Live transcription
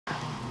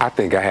I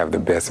think I have the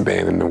best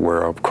band in the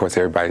world. Of course,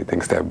 everybody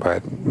thinks that,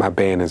 but my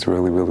band is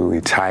really, really,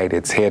 really tight.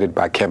 It's headed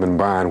by Kevin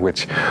Bond,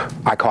 which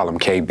I call him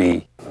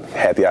KB.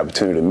 Had the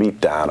opportunity to meet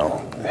Donald.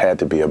 It had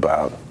to be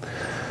about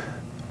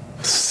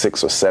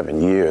 6 or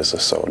 7 years or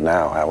so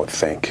now, I would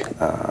think.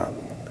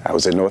 I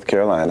was in North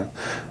Carolina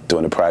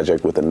doing a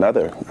project with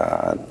another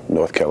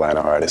North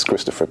Carolina artist,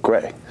 Christopher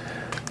Gray.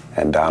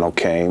 And Donald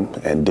came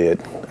and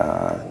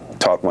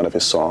taught one of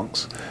his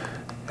songs,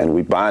 and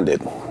we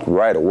bonded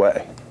right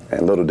away.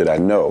 And little did I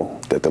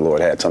know that the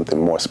Lord had something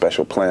more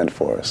special planned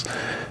for us.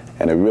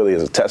 And it really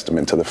is a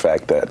testament to the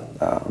fact that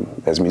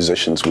as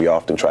musicians, we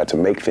often try to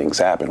make things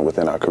happen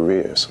within our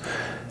careers.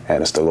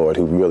 And it's the Lord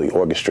who really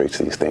orchestrates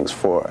these things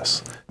for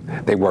us.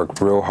 They work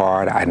real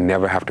hard. I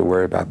never have to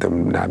worry about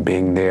them not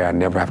being there. I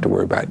never have to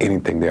worry about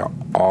anything. They're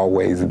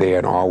always there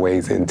and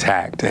always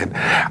intact. And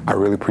I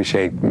really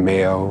appreciate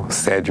Mel,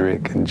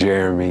 Cedric, and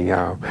Jeremy.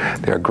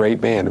 They're a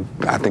great band.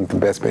 I think the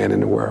best band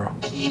in the world.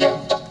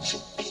 Don't you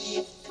be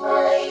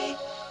afraid.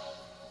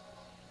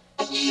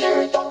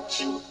 Don't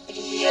you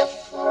be